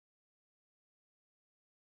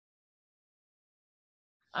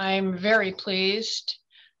I'm very pleased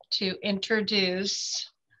to introduce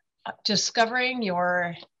Discovering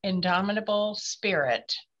Your Indomitable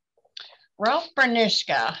Spirit. Rolf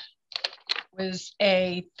Benirschke was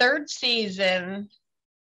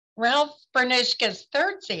Ralph Benirschke's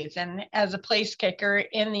third season as a place kicker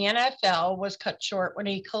in the NFL was cut short when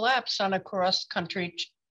he collapsed on a cross-country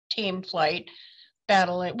team flight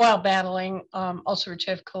while battling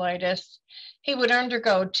ulcerative colitis. He would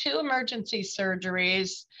undergo 2 emergency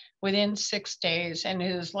surgeries within 6 days, and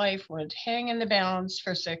his life would hang in the balance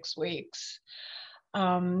for 6 weeks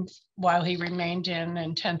while he remained in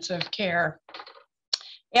intensive care.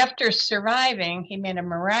 After surviving, he made a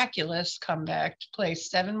miraculous comeback to play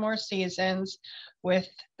 7 more seasons with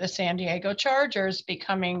the San Diego Chargers,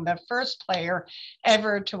 becoming the first player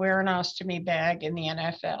ever to wear an ostomy bag in the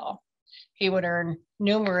NFL. He would earn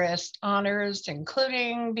numerous honors,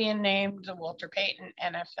 including being named the Walter Payton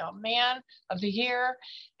NFL Man of the Year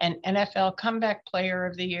and NFL Comeback Player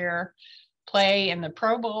of the Year, play in the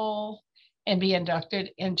Pro Bowl, and be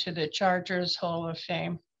inducted into the Chargers Hall of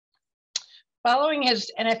Fame. Following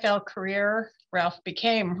his NFL career, Rolf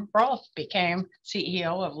became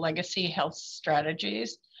CEO of Legacy Health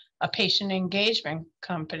Strategies, a patient engagement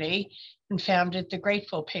company, and founded the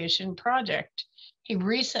Grateful Patient Project. He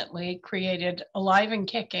recently created Alive and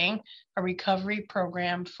Kicking, a recovery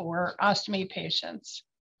program for ostomy patients.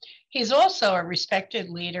 He's also a respected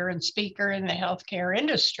leader and speaker in the healthcare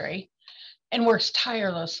industry and works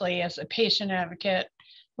tirelessly as a patient advocate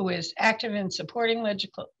who is active in supporting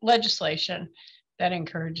legislation that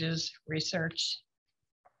encourages research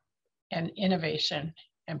and innovation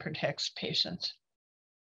and protects patients.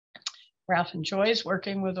 Ralph enjoys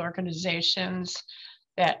working with organizations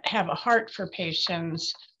that have a heart for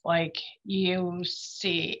patients like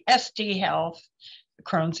UCSD Health, the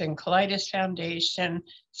Crohn's and Colitis Foundation,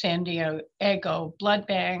 San Diego Blood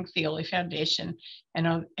Bank, the Oley Foundation,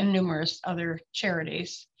 and numerous other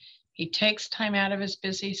charities. He takes time out of his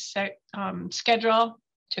busy schedule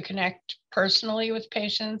to connect personally with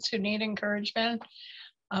patients who need encouragement,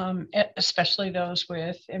 especially those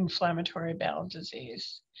with inflammatory bowel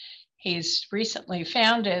disease. He's recently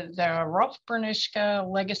founded the Rolf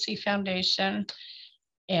Benirschke Legacy Foundation,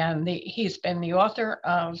 and he's been the author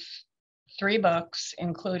of 3 books,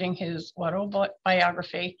 including his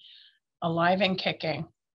autobiography, Alive and Kicking.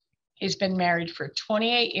 He's been married for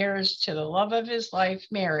 28 years to the love of his life,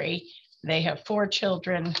 Mary. They have 4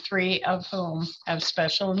 children, 3 of whom have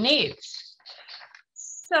special needs.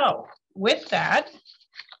 So with that,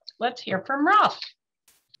 let's hear from Rolf.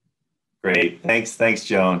 Great, thanks,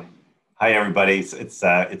 Joan. Hi, everybody. It's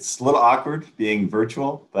a little awkward being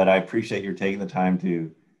virtual, but I appreciate your taking the time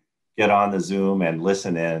to get on the Zoom and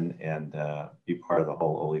listen in and be part of the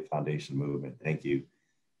whole Oley Foundation movement. Thank you.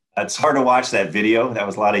 It's hard to watch that video. That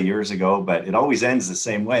was a lot of years ago, but it always ends the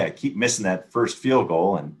same way. I keep missing that first field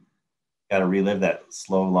goal and got to relive that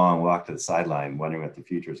slow, long walk to the sideline, wondering what the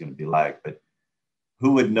future is going to be like. But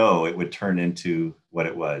who would know it would turn into what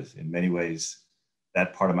it was? In many ways,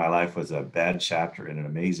 that part of my life was a bad chapter in an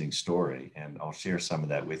amazing story, and I'll share some of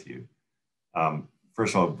that with you.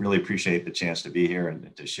 First of all, really appreciate the chance to be here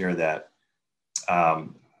and to share that.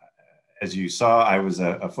 As you saw, I was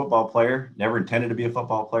a football player, never intended to be a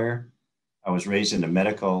football player. I was raised in a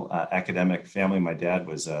medical academic family. My dad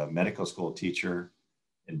was a medical school teacher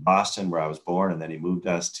in Boston, where I was born, and then he moved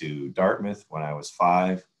us to Dartmouth when I was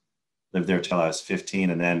 5, lived there till I was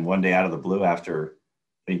 15, and then one day out of the blue, after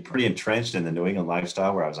being pretty entrenched in the New England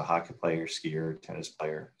lifestyle, where I was a hockey player, skier, tennis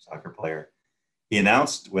player, soccer player, he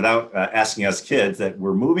announced, without asking us kids, that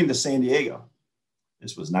we're moving to San Diego.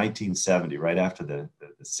 This was 1970, right after the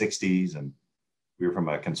 60s, and we were from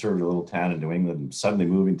a conservative little town in New England and suddenly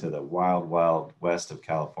moving to the wild, wild west of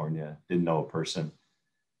California. Didn't know a person,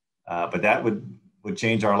 but that would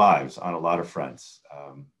change our lives on a lot of fronts.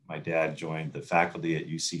 My dad joined the faculty at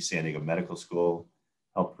UC San Diego Medical School,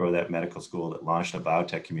 helped grow that medical school that launched a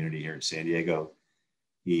biotech community here in San Diego.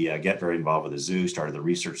 He got very involved with the zoo, started the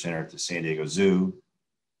research center at the San Diego Zoo.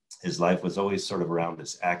 His life was always sort of around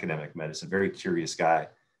this academic medicine, very curious guy.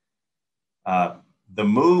 The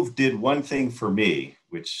move did one thing for me,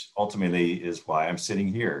 which ultimately is why I'm sitting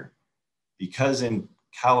here. Because in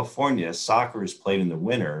California, soccer is played in the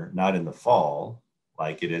winter, not in the fall,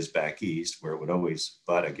 like it is back east, where it would always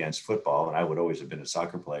butt against football, and I would always have been a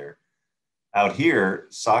soccer player. Out here,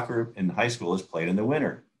 soccer in high school is played in the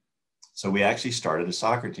winter. So we actually started a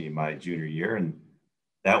soccer team my junior year, and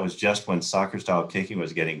that was just when soccer style kicking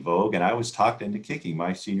was getting vogue, and I was talked into kicking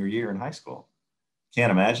my senior year in high school.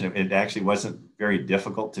 Can't imagine, it actually wasn't very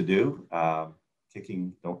difficult to do.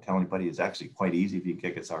 Kicking, don't tell anybody, is actually quite easy if you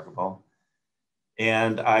kick a soccer ball.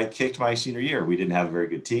 And I kicked my senior year. We didn't have a very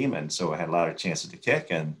good team, and so I had a lot of chances to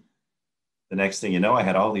kick. And the next thing you know, I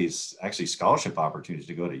had all these actually scholarship opportunities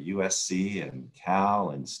to go to USC and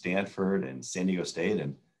Cal and Stanford and San Diego State.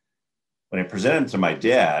 And when I presented them to my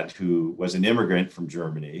dad, who was an immigrant from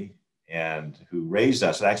Germany and who raised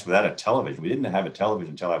us actually without a television, we didn't have a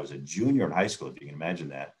television until I was a junior in high school, if you can imagine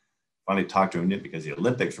that. Finally talked to him because the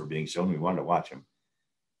Olympics were being shown. We wanted to watch them.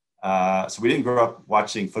 So we didn't grow up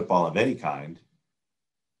watching football of any kind.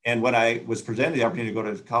 And when I was presented the opportunity to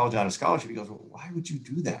go to college on a scholarship, he goes, well, why would you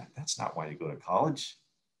do that? That's not why you go to college.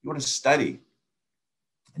 You want to study.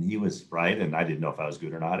 And he was right. And I didn't know if I was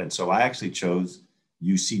good or not. And so I actually chose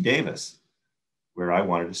UC Davis, where I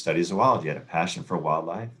wanted to study zoology. I had a passion for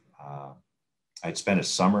wildlife. I'd spent a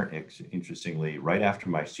summer, interestingly, right after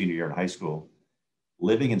my senior year in high school,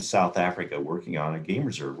 living in South Africa, working on a game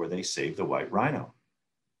reserve where they saved the white rhino.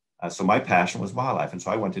 So my passion was wildlife. And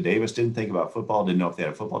so I went to Davis, didn't think about football, didn't know if they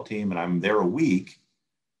had a football team. And I'm there a week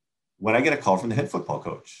when I get a call from the head football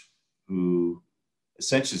coach, who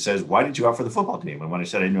essentially says, why did you opt for the football team? And when I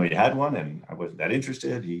said I didn't know you had one and I wasn't that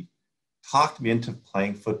interested, he talked me into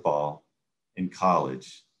playing football in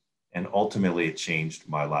college. And ultimately it changed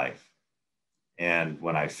my life. And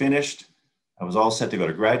when I finished, I was all set to go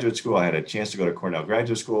to graduate school. I had a chance to go to Cornell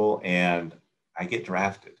Graduate School, and I get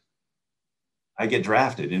drafted. I get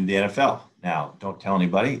drafted in the NFL. Now, don't tell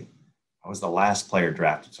anybody. I was the last player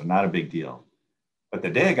drafted, so not a big deal. But the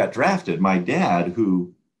day I got drafted, my dad,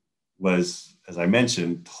 who was, as I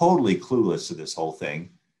mentioned, totally clueless to this whole thing,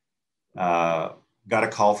 got a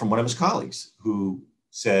call from one of his colleagues who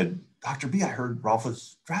said, Dr. B, I heard Rolf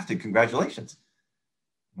was drafted. Congratulations.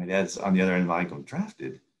 My dad's on the other end of the line going,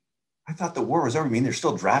 drafted? I thought the war was over. You mean they're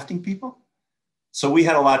still drafting people? So we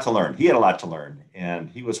had a lot to learn. He had a lot to learn, and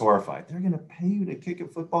he was horrified. They're going to pay you to kick a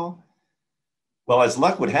football? Well, as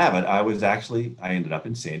luck would have it, I ended up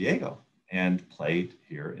in San Diego and played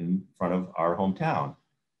here in front of our hometown.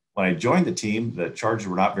 When I joined the team, the Chargers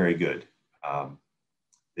were not very good.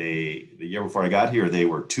 The year before I got here, they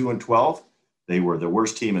were 2-12. They were the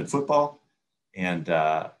worst team in football.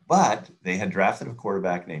 But they had drafted a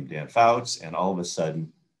quarterback named Dan Fouts, and all of a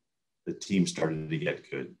sudden, the team started to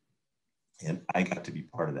get good. And I got to be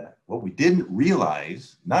part of that. What we didn't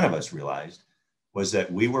realize, none of us realized, was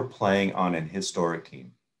that we were playing on an historic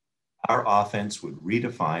team. Our offense would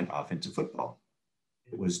redefine offensive football.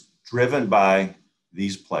 It was driven by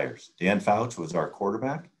these players. Dan Fouts was our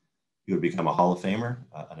quarterback. He would become a Hall of Famer,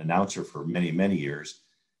 an announcer for many, many years.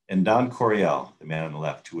 And Don Coryell, the man on the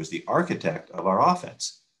left, who was the architect of our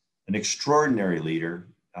offense, an extraordinary leader,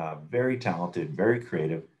 very talented, very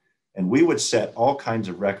creative. And we would set all kinds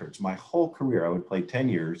of records. My whole career, I would play 10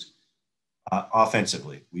 years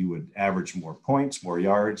offensively. We would average more points, more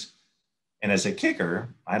yards. And as a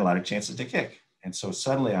kicker, I had a lot of chances to kick. And so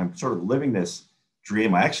suddenly I'm sort of living this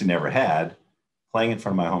dream I actually never had, playing in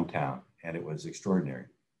front of my hometown. And it was extraordinary.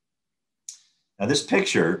 Now this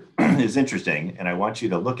picture is interesting, and I want you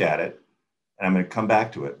to look at it, and I'm going to come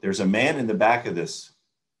back to it. There's a man in the back of this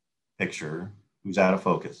picture who's out of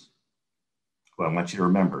focus, who I want you to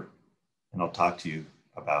remember, and I'll talk to you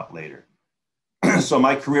about later. So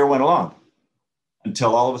my career went along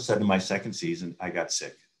until all of a sudden, my second season, I got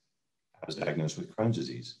sick. I was diagnosed with Crohn's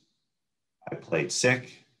disease. I played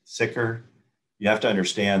sicker. You have to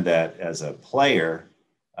understand that as a player,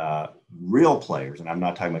 real players, and I'm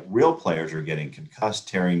not talking about real players, are getting concussed,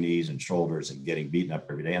 tearing knees and shoulders and getting beaten up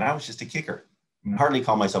every day. And I was just a kicker. I can hardly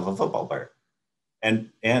call myself a football player. And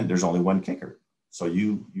there's only one kicker. So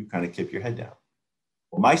you kind of keep your head down.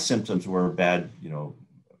 Well, my symptoms were bad,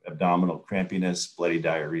 abdominal crampiness, bloody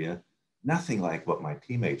diarrhea, nothing like what my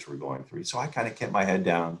teammates were going through. So I kind of kept my head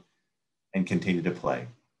down and continued to play.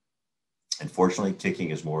 And fortunately, kicking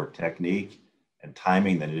is more technique and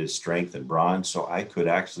timing than it is strength and brawn. So I could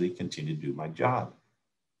actually continue to do my job.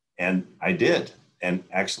 And I did, and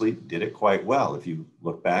actually did it quite well. If you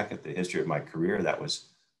look back at the history of my career, that was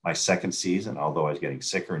my second season, although I was getting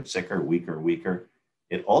sicker and sicker, weaker and weaker.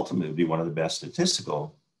 It ultimately would be one of the best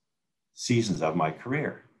statistical seasons of my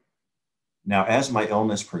career. Now, as my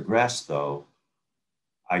illness progressed, though,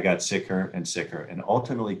 I got sicker and sicker and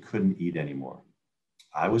ultimately couldn't eat anymore.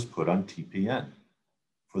 I was put on TPN.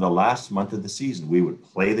 For the last month of the season, we would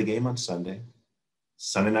play the game on Sunday.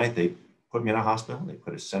 Sunday night, they put me in a hospital. They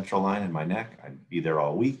put a central line in my neck. I'd be there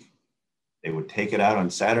all week. They would take it out on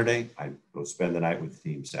Saturday. I'd go spend the night with the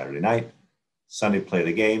team Saturday night. Sunday, play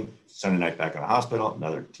the game. Sunday night, back in the hospital,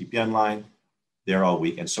 another TPN line. There all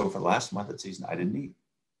week. And so for the last month of the season, I didn't eat.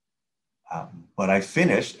 But I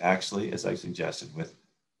finished, actually, as I suggested, with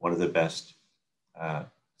one of the best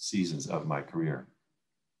seasons of my career.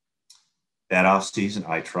 That off season,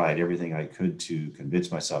 I tried everything I could to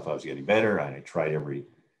convince myself I was getting better. I tried every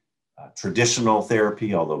traditional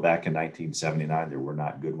therapy, although back in 1979, there were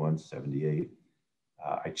not good ones, 78.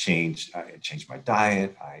 I changed my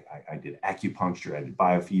diet. I did acupuncture. I did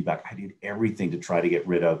biofeedback. I did everything to try to get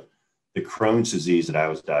rid of the Crohn's disease that I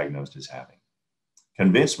was diagnosed as having.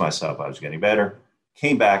 Convinced myself I was getting better.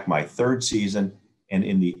 Came back my third season, and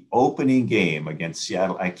in the opening game against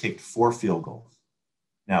Seattle, I kicked 4 field goals.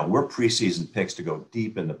 Now, we're preseason picks to go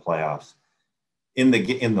deep in the playoffs. In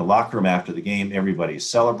the locker room after the game, everybody's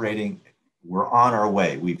celebrating. We're on our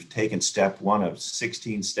way. We've taken step 1 of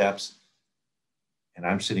 16 steps. And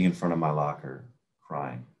I'm sitting in front of my locker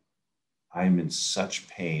crying. I'm in such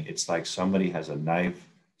pain. It's like somebody has a knife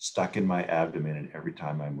stuck in my abdomen, and every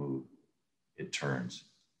time I move, it turns.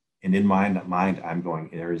 And in my mind, I'm going,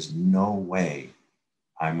 there is no way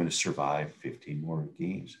I'm going to survive 15 more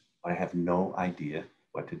games. But I have no idea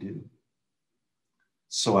what to do.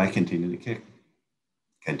 So I continue to kick,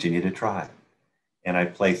 continue to try. And I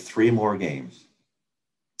play 3 more games.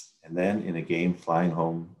 And then in a game flying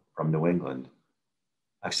home from New England,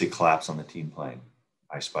 I actually collapse on the team plane.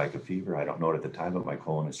 I spike a fever. I don't know it at the time, but my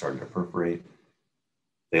colon is starting to perforate.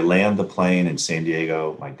 They land the plane in San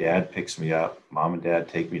Diego. My dad picks me up. Mom and dad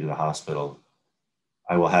take me to the hospital.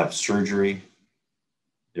 I will have surgery.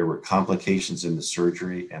 There were complications in the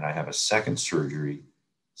surgery, and I have a second surgery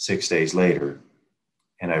 6 days later.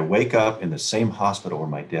 And I wake up in the same hospital where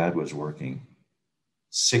my dad was working,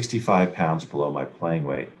 65 pounds below my playing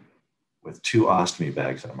weight, with 2 ostomy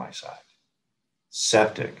bags on my side.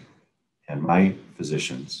 Septic, and my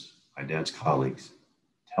physicians, my dad's colleagues,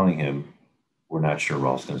 telling him, we're not sure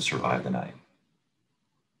Rolf's going to survive the night.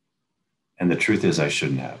 And the truth is, I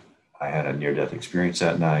shouldn't have. I had a near-death experience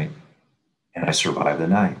that night, and I survived the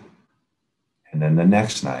night. And then the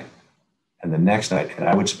next night, and the next night, and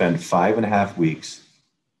I would spend 5.5 weeks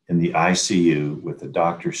in the ICU with the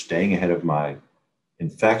doctor staying ahead of my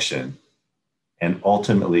infection, and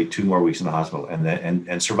ultimately 2 more weeks in the hospital,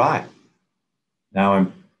 and survive. Now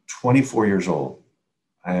I'm 24 years old.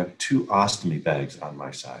 I have 2 ostomy bags on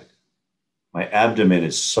my side. My abdomen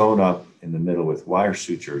is sewn up in the middle with wire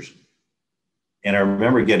sutures. And I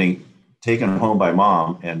remember getting taken home by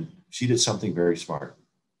Mom, and she did something very smart.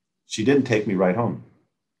 She didn't take me right home.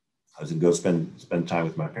 I was going to go spend time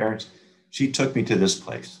with my parents. She took me to this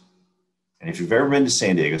place. And if you've ever been to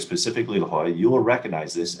San Diego, specifically La Jolla, you will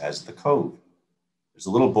recognize this as the Cove. There's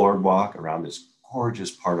a little boardwalk around this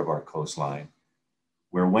gorgeous part of our coastline,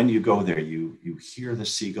 where when you go there, you hear the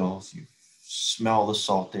seagulls, you smell the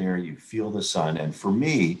salt air, you feel the sun. And for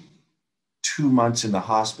me, 2 months in the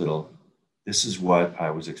hospital, this is what I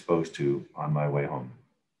was exposed to on my way home.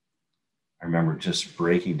 I remember just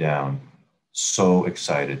breaking down, so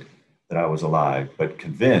excited that I was alive, but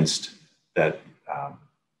convinced that,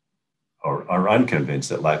 or unconvinced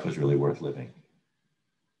that life was really worth living.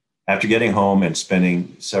 After getting home and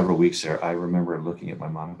spending several weeks there, I remember looking at my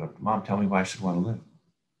mom and going, Mom, tell me why I should want to live.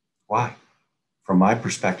 Why? From my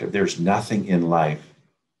perspective, there's nothing in life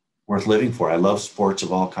worth living for. I love sports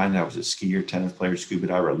of all kinds. I was a skier, tennis player, scuba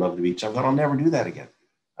diver. I love the beach. I thought I'll never do that again.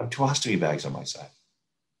 I have 2 ostomy bags on my side.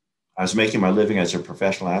 I was making my living as a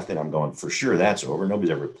professional athlete. I'm going, for sure, that's over.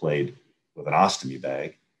 Nobody's ever played with an ostomy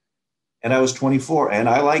bag. And I was 24, and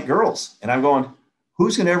I like girls. And I'm going,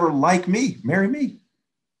 who's going to ever like me, marry me?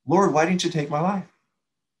 Lord, why didn't you take my life?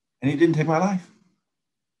 And he didn't take my life.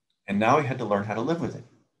 And now I had to learn how to live with it.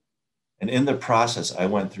 And in the process, I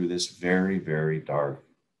went through this very, very dark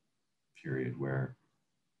period where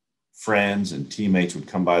friends and teammates would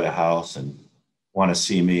come by the house and want to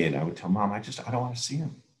see me. And I would tell Mom, I don't want to see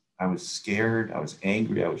him. I was scared. I was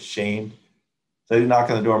angry. I was shamed. So I'd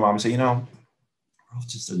knock on the door, Mom, and say, Rolf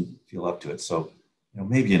just didn't feel up to it. So,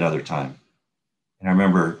 maybe another time. And I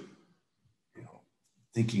remember,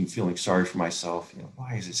 feeling sorry for myself.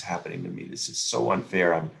 Why is this happening to me? This is so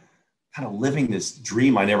unfair. I'm kind of living this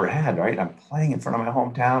dream I never had, right? I'm playing in front of my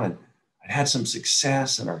hometown, and I had some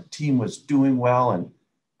success, and our team was doing well. And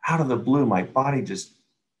out of the blue, my body just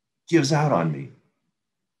gives out on me.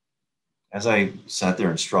 As I sat there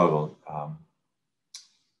and struggled,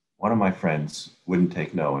 one of my friends wouldn't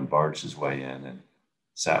take no and barged his way in and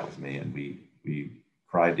sat with me, and we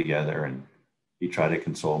cried together, and he tried to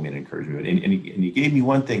console me and encourage me. And he gave me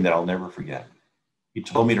one thing that I'll never forget. He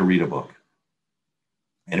told me to read a book.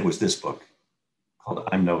 And it was this book called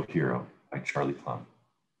I'm No Hero by Charlie Plumb.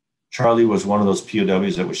 Charlie was one of those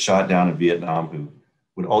POWs that was shot down in Vietnam, who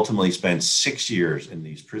would ultimately spend 6 years in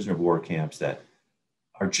these prisoner of war camps that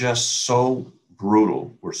are just so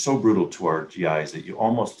brutal, were so brutal to our GIs that you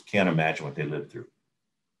almost can't imagine what they lived through.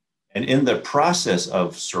 And in the process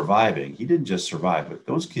of surviving, he didn't just survive, but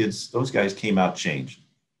those guys came out changed.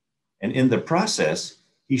 And in the process,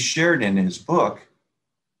 he shared in his book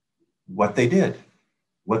what they did,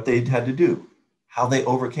 what they had to do, how they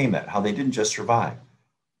overcame that, how they didn't just survive.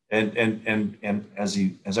 And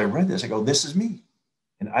as I read this, I go, this is me.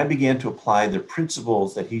 And I began to apply the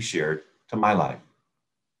principles that he shared to my life.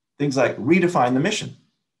 Things like redefine the mission.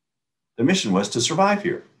 The mission was to survive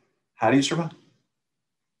here. How do you survive?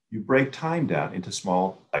 You break time down into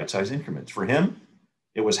small, bite-sized increments. For him,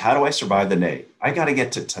 it was, how do I survive the day? I got to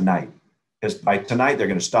get to tonight, because by tonight, they're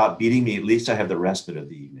going to stop beating me. At least I have the respite of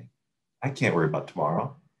the evening. I can't worry about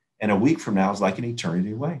tomorrow. And a week from now is like an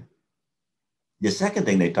eternity away. The second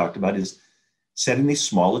thing they talked about is setting these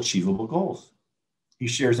small, achievable goals. He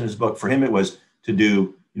shares in his book, for him, it was to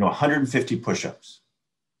do 150 push-ups,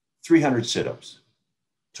 300 sit-ups,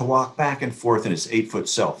 to walk back and forth in his 8-foot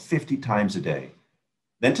cell 50 times a day,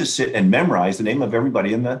 then to sit and memorize the name of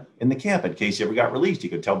everybody in the camp in case he ever got released. He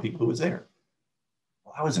could tell people who was there.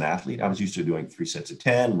 Well, I was an athlete. I was used to doing 3 sets of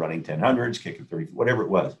 10, running 1000s, kicking 30, whatever it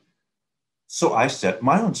was. So I set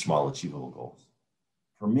my own small, achievable goals.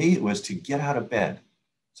 For me, it was to get out of bed,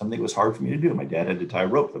 something that was hard for me to do. My dad had to tie a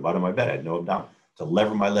rope to the bottom of my bed. I had no abdominal, to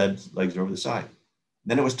lever my legs over the side.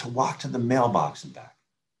 Then it was to walk to the mailbox and back.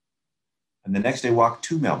 And the next day, walk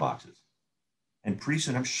 2 mailboxes. And pretty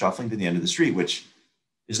soon I'm shuffling to the end of the street, which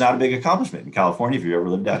is not a big accomplishment. In California, if you've ever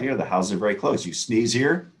lived out here, the houses are very close. You sneeze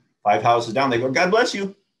here, 5 houses down, they go, God bless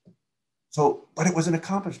you. So, but it was an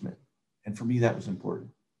accomplishment. And for me, that was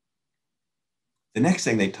important. The next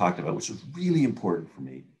thing they talked about, which was really important for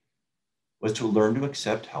me, was to learn to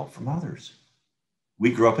accept help from others.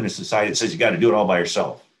 We grew up in a society that says you got to do it all by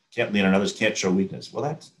yourself. Can't lean on others, can't show weakness. Well,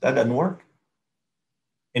 that doesn't work.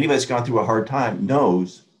 Anybody that's gone through a hard time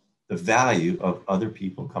knows the value of other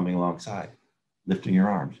people coming alongside, lifting your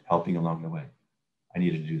arms, helping along the way. I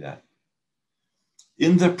needed to do that.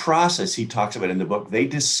 In the process, he talks about in the book, they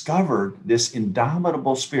discovered this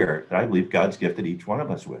indomitable spirit that I believe God's gifted each one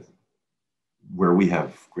of us with, where we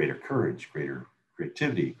have greater courage, greater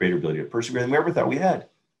creativity, greater ability to persevere than we ever thought we had.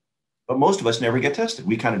 But most of us never get tested.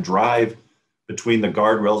 We kind of drive between the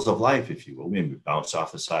guardrails of life, if you will. We bounce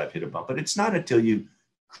off the side, hit a bump, but it's not until you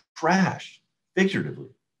crash, figuratively,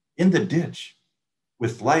 in the ditch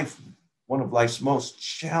with life, one of life's most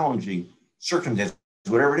challenging circumstances,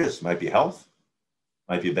 whatever it is. It might be health,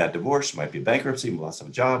 might be a bad divorce, might be a bankruptcy, loss of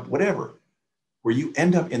a job, whatever, where you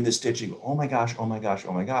end up in this ditch and go, oh my gosh, oh my gosh,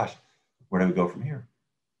 oh my gosh, where do we go from here?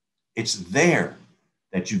 It's there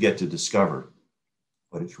that you get to discover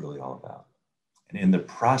what it's really all about. And in the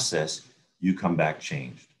process, you come back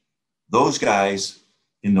changed. Those guys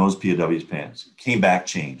in those POW's pants came back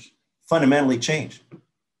changed, fundamentally changed.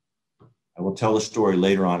 I will tell a story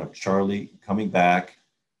later on of Charlie coming back,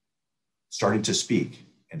 starting to speak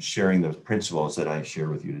and sharing the principles that I share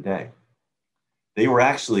with you today. They were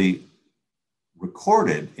actually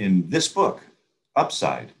recorded in this book,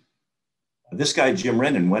 Upside. This guy, Jim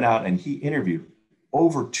Rennan, went out and he interviewed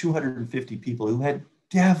over 250 people who had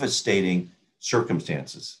devastating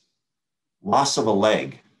circumstances, loss of a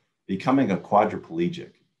leg, becoming a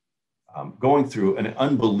quadriplegic, going through an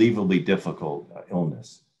unbelievably difficult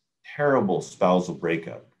illness, terrible spousal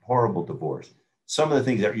breakup, horrible divorce. Some of the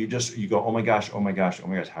things that you go, oh my gosh, oh my gosh, oh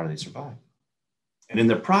my gosh, how do they survive? And in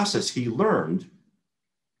the process, he learned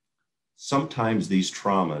sometimes these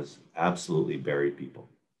traumas absolutely bury people.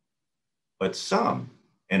 But some,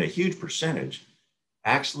 and a huge percentage,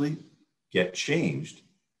 actually get changed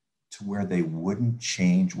to where they wouldn't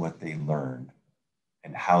change what they learned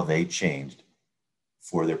and how they changed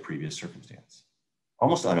for their previous circumstance.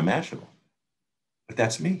 Almost unimaginable. But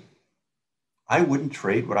that's me. I wouldn't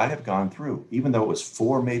trade what I have gone through, even though it was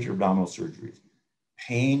 4 major abdominal surgeries.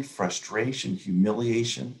 Pain, frustration,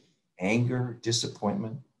 humiliation, anger,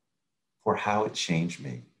 disappointment, for how it changed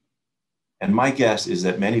me. And my guess is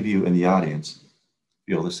that many of you in the audience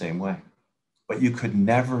feel the same way. But you could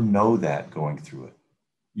never know that going through it.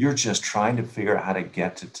 You're just trying to figure out how to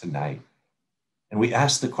get to tonight. And we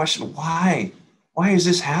ask the question, why? Why is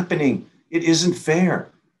this happening? It isn't fair.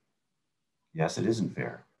 Yes, it isn't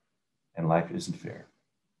fair. And life isn't fair.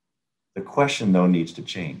 The question, though, needs to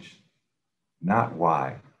change. Not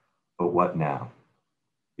why, but what now?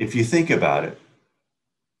 If you think about it,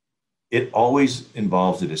 it always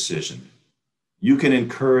involves a decision. You can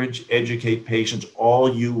encourage, educate patients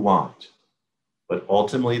all you want, but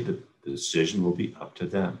ultimately the decision will be up to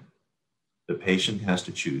them. The patient has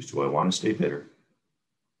to choose, do I want to stay bitter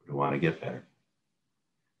or do I want to get better?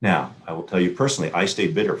 Now, I will tell you personally, I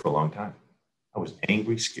stayed bitter for a long time. I was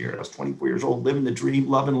angry, scared. I was 24 years old, living the dream,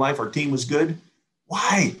 loving life. Our team was good.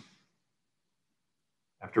 Why?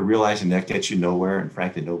 after realizing that gets you nowhere, and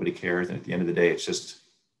frankly, nobody cares, and at the end of the day, it's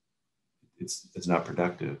not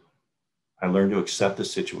productive, I learned to accept the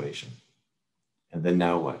situation. And then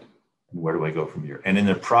now what? And where do I go from here? And in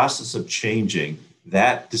the process of changing,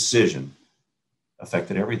 that decision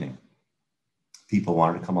affected everything. People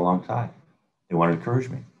wanted to come alongside. They wanted to encourage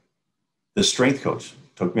me. The strength coach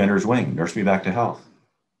took me under his wing, nursed me back to health.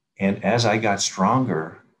 And as I got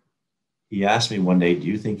stronger, he asked me one day, do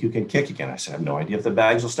you think you can kick again? I said, I have no idea if the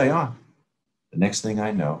bags will stay on. The next thing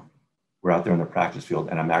I know, we're out there in the practice field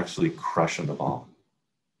and I'm actually crushing the ball.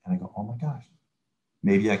 And I go, oh my gosh,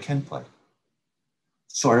 maybe I can play.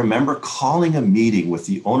 So I remember calling a meeting with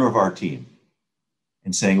the owner of our team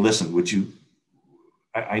and saying, listen,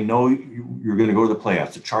 I know you're going to go to the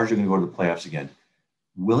playoffs. The Chargers are going to go to the playoffs again.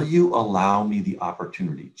 Will you allow me the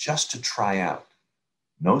opportunity just to try out?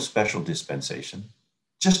 No special dispensation.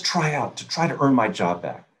 Just try out to try to earn my job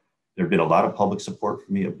back. There had been a lot of public support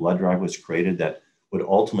for me. A blood drive was created that would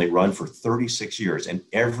ultimately run for 36 years. And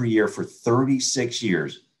every year for 36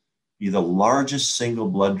 years, be the largest single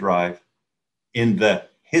blood drive in the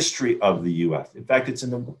history of the US. In fact, it's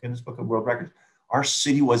in the Guinness Book of World Records. Our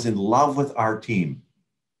city was in love with our team.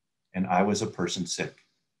 And I was a person sick.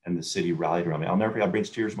 And the city rallied around me. I'll never forget, it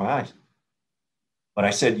brings tears to my eyes. But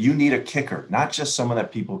I said, you need a kicker, not just someone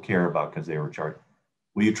that people care about because they were charged.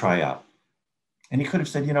 Will you try out? And he could have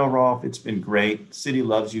said, you know, Rolf, it's been great. The city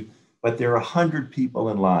loves you. But there are 100 people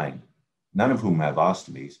in line, none of whom have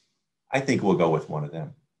ostomies. I think we'll go with one of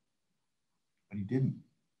them. But he didn't.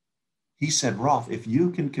 He said, Rolf, if you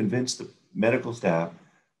can convince the medical staff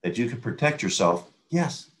that you can protect yourself,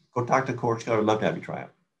 yes, go talk to Coach. I would love to have you try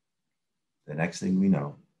out. The next thing we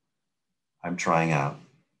know, I'm trying out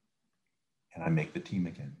and I make the team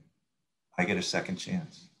again. I get a second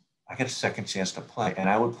chance. I get a second chance to play, and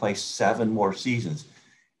I would play 7 more seasons.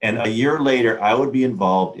 And a year later, I would be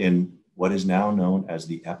involved in what is now known as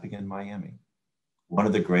the Epic in Miami, one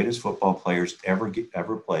of the greatest football players ever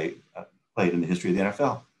played in the history of the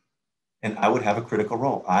NFL. And I would have a critical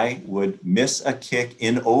role. I would miss a kick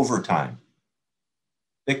in overtime.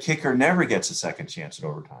 The kicker never gets a second chance in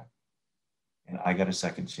overtime. And I got a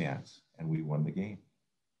second chance, and we won the game.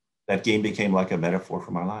 That game became like a metaphor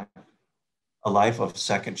for my life. A life of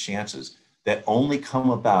second chances that only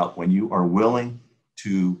come about when you are willing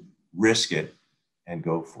to risk it and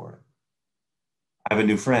go for it. I have a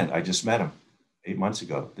new friend. I just met him 8 months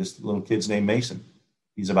ago. This little kid's named Mason.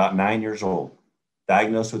 He's about 9 years old,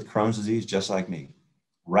 diagnosed with Crohn's disease, just like me,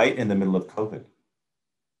 right in the middle of COVID.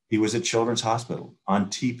 He was at Children's Hospital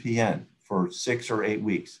on TPN for 6 or 8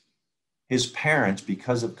 weeks. His parents,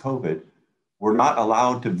 because of COVID, were not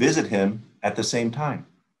allowed to visit him at the same time.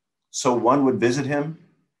 So one would visit him,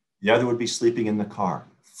 the other would be sleeping in the car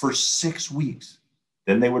for 6 weeks.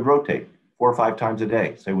 Then they would rotate 4 or 5 times a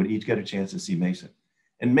day. So they would each get a chance to see Mason.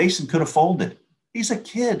 And Mason could have folded. He's a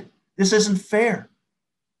kid. This isn't fair.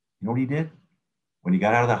 You know what he did? When he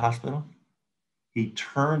got out of the hospital, he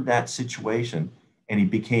turned that situation and he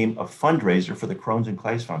became a fundraiser for the Crohn's and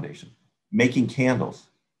Colitis Foundation, making candles,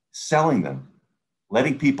 selling them,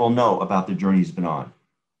 letting people know about the journey he's been on.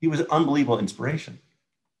 He was an unbelievable inspiration.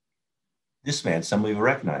 This man, somebody will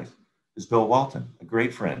recognize, is Bill Walton, a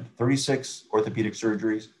great friend, 36 orthopedic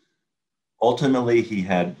surgeries. Ultimately, he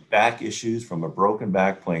had back issues from a broken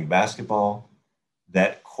back playing basketball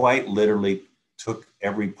that quite literally took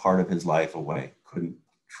every part of his life away. Couldn't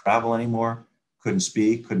travel anymore, couldn't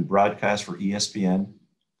speak, couldn't broadcast for ESPN,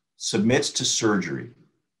 submits to surgery.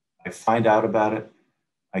 I find out about it.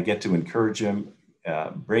 I get to encourage him,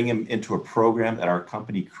 bring him into a program that our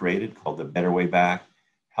company created called The Better Way Back,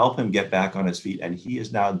 help him get back on his feet. And he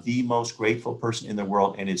is now the most grateful person in the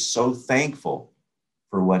world and is so thankful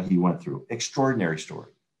for what he went through. Extraordinary story.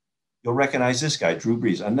 You'll recognize this guy, Drew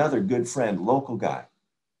Brees, another good friend, local guy,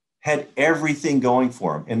 had everything going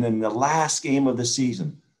for him. And in the last game of the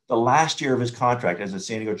season, the last year of his contract as a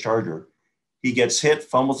San Diego Charger, he gets hit,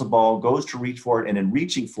 fumbles the ball, goes to reach for it, and in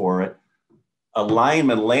reaching for it, a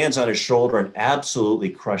lineman lands on his shoulder and absolutely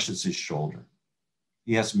crushes his shoulder.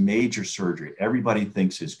 He has major surgery. Everybody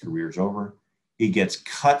thinks his career's over. He gets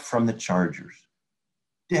cut from the Chargers.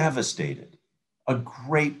 Devastated. A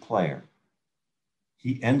great player.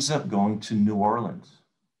 He ends up going to New Orleans,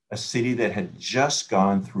 a city that had just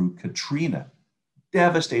gone through Katrina,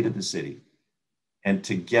 devastated the city. And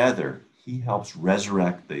together, he helps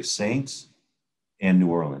resurrect the Saints and New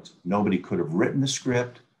Orleans. Nobody could have written the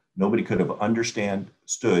script. Nobody could have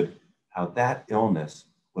understood how that illness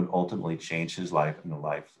would ultimately change his life and the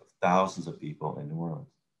lives of thousands of people in New Orleans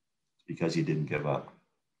because he didn't give up.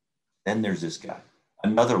 Then there's this guy,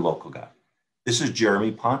 another local guy. This is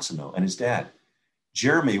Jeremy Ponsono and his dad.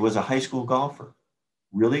 Jeremy was a high school golfer,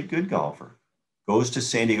 really good golfer, goes to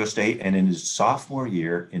San Diego State, and in his sophomore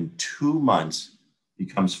year, in 2 months,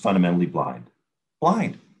 becomes fundamentally blind,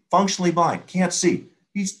 functionally blind, can't see.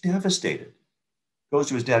 He's devastated. Goes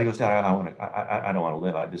to his dad, he goes, Dad, I don't want to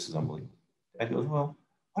live. This is unbelievable. Dad goes, well,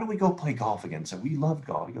 why don't we go play golf again? So we loved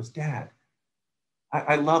golf. He goes, Dad,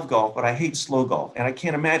 I love golf, but I hate slow golf. And I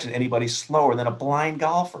can't imagine anybody slower than a blind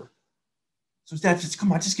golfer. So his dad says,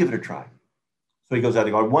 come on, just give it a try. So he goes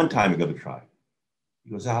out, one time to go to try. He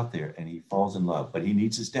goes out there and he falls in love, but he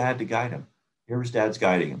needs his dad to guide him. Here his dad's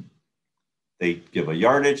guiding him. They give a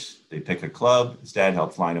yardage, they pick a club, his dad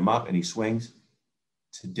helps line him up and he swings.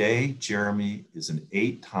 Today, Jeremy is an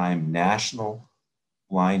 8-time national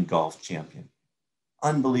blind golf champion.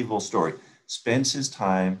 Unbelievable story. Spends his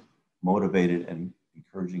time motivated and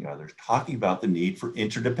encouraging others, talking about the need for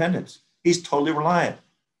interdependence. He's totally reliant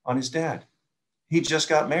on his dad. He just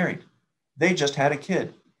got married. They just had a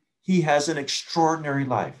kid. He has an extraordinary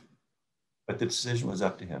life, but the decision was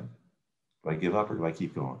up to him. Do I give up or do I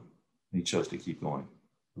keep going? And he chose to keep going.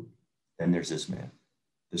 Then there's this man.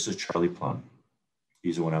 This is Charlie Plumb.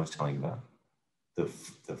 He's the one I was telling you about.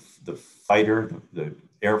 The fighter, the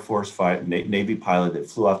Air Force Navy pilot that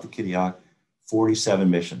flew off the Kitty Hawk, 47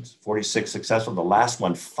 missions, 46 successful. The last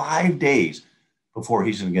one, 5 days before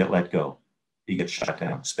he's going to get let go. He gets shot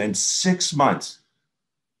down. Spends 6 months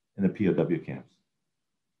in the POW camps.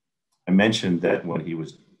 I mentioned that when he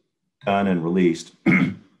was done and released,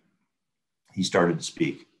 he started to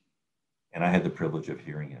speak. And I had the privilege of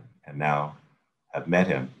hearing him. And now I've met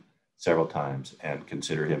him several times and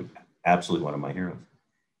consider him absolutely one of my heroes.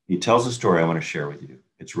 He tells a story I want to share with you.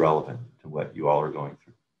 It's relevant to what you all are going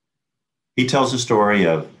through. He tells a story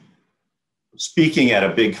of speaking at a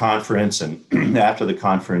big conference and after the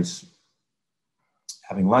conference,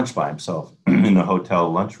 having lunch by himself in the hotel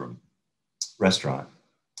lunchroom restaurant.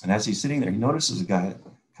 And as he's sitting there, he notices a guy that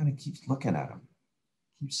kind of keeps looking at him,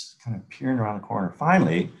 keeps kind of peering around the corner.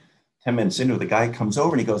 Finally, 10 minutes into it, the guy comes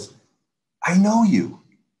over and he goes, I know you.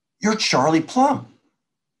 You're Charlie Plumb.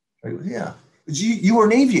 I go, yeah. You were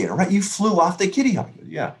an aviator, right? You flew off the Kitty Hawk.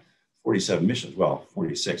 Yeah, 47 missions. Well,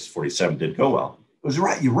 46, 47 did go well. It was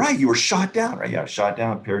right. You're right. You were shot down, right? Yeah, shot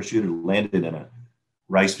down, parachuted, landed in a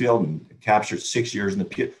rice field and captured 6 years in the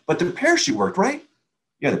pit. But the parachute worked, right?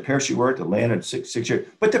 Yeah, the parachute worked. It landed 6 years.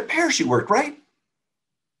 But the parachute worked, right?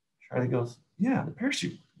 Charlie goes, yeah, the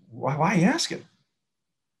parachute. Why are you asking?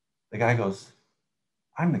 The guy goes,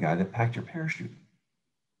 I'm the guy that packed your parachute.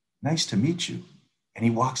 Nice to meet you. And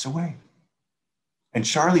he walks away. And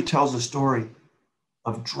Charlie tells a story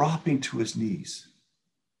of dropping to his knees,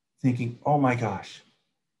 thinking, oh my gosh,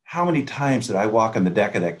 how many times did I walk on the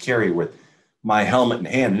deck of that carrier with my helmet in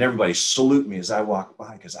hand and everybody salute me as I walked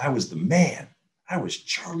by because I was the man. I was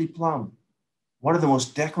Charlie Plumb, one of the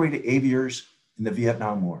most decorated aviators in the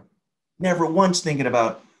Vietnam War. Never once thinking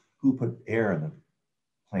about who put air in the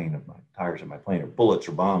plane of my tires of my plane or bullets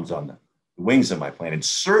or bombs on the wings of my plane. And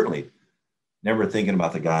certainly never thinking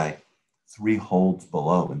about the guy 3 holds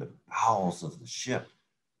below in the bowels of the ship,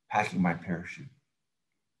 packing my parachute.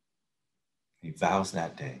 He vows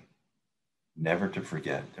that day never to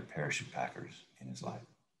forget the parachute packers in his life.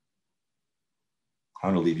 I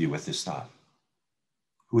want to leave you with this thought.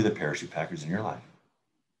 Who are the parachute packers in your life?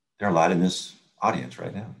 There are a lot in this audience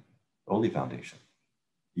right now. The Oley Foundation.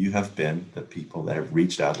 You have been the people that have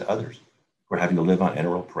reached out to others who are having to live on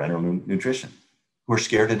enteral parenteral nutrition, who are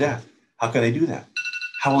scared to death. How can they do that?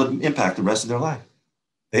 How will it impact the rest of their life?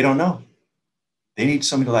 They don't know. They need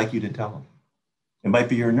somebody like you to tell them. It might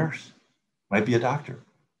be your nurse, it might be a doctor,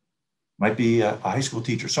 it might be a high school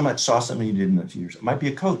teacher, someone that saw something you did in a few years. It might be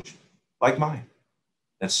a coach like mine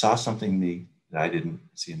that saw something in me that I didn't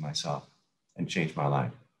see in myself and changed my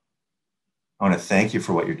life. I want to thank you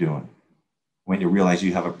for what you're doing. When you realize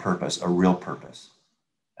you have a purpose, a real purpose,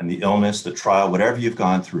 and the illness, the trial, whatever you've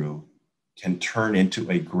gone through can turn into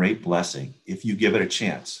a great blessing if you give it a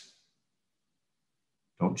chance.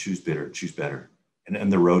 Don't choose bitter, choose better. And on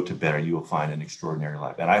the road to better, you will find an extraordinary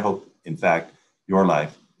life. And I hope, in fact, your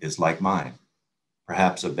life is like mine,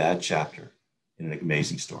 perhaps a bad chapter in an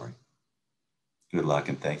amazing story. Good luck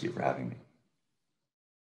and thank you for having me.